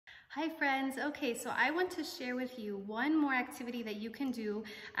Hi friends. Okay, so I want to share with you one more activity that you can do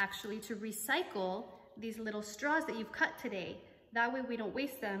actually to recycle these little straws that you've cut today. That way we don't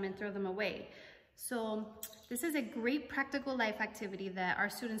waste them and throw them away. So this is a great practical life activity that our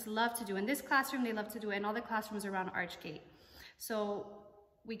students love to do. In this classroom, they love to do it in all the classrooms around Archgate. So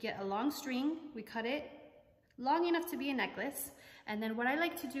we get a long string, we cut it long enough to be a necklace, and then what I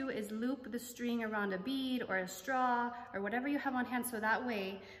like to do is loop the string around a bead or a straw or whatever you have on hand, so that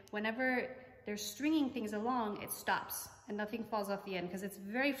way whenever they're stringing things along, it stops and nothing falls off the end, because it's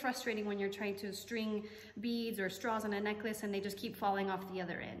very frustrating when you're trying to string beads or straws on a necklace and they just keep falling off the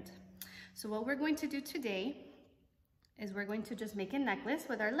other end. So what we're going to do today is we're going to just make a necklace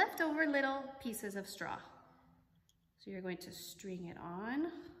with our leftover little pieces of straw. So you're going to string it on.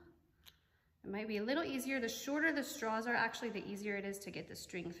 It might be a little easier. The shorter the straws are, actually, the easier it is to get the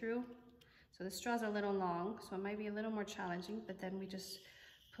string through. So the straws are a little long, so it might be a little more challenging, but then we just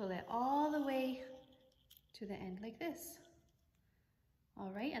pull it all the way to the end like this. All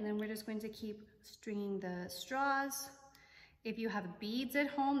right, and then we're just going to keep stringing the straws. If you have beads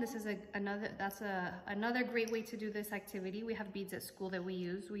at home, this is another great way to do this activity. We have beads at school that we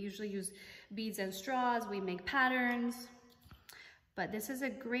use. We usually use beads and straws. We make patterns. But this is a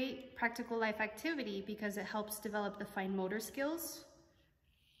great practical life activity because it helps develop the fine motor skills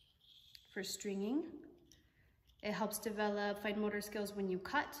for stringing. It helps develop fine motor skills when you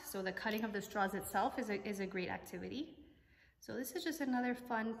cut. So the cutting of the straws itself is a great activity. So this is just another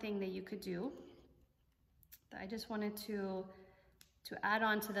fun thing that you could do. I just wanted to add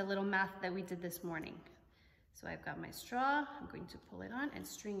on to the little math that we did this morning. So I've got my straw, I'm going to pull it on and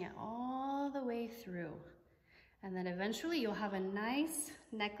string it all the way through. And then eventually you'll have a nice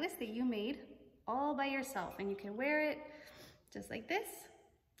necklace that you made all by yourself, and you can wear it just like this.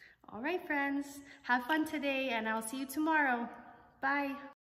 All right, friends, have fun today, and I'll see you tomorrow. Bye.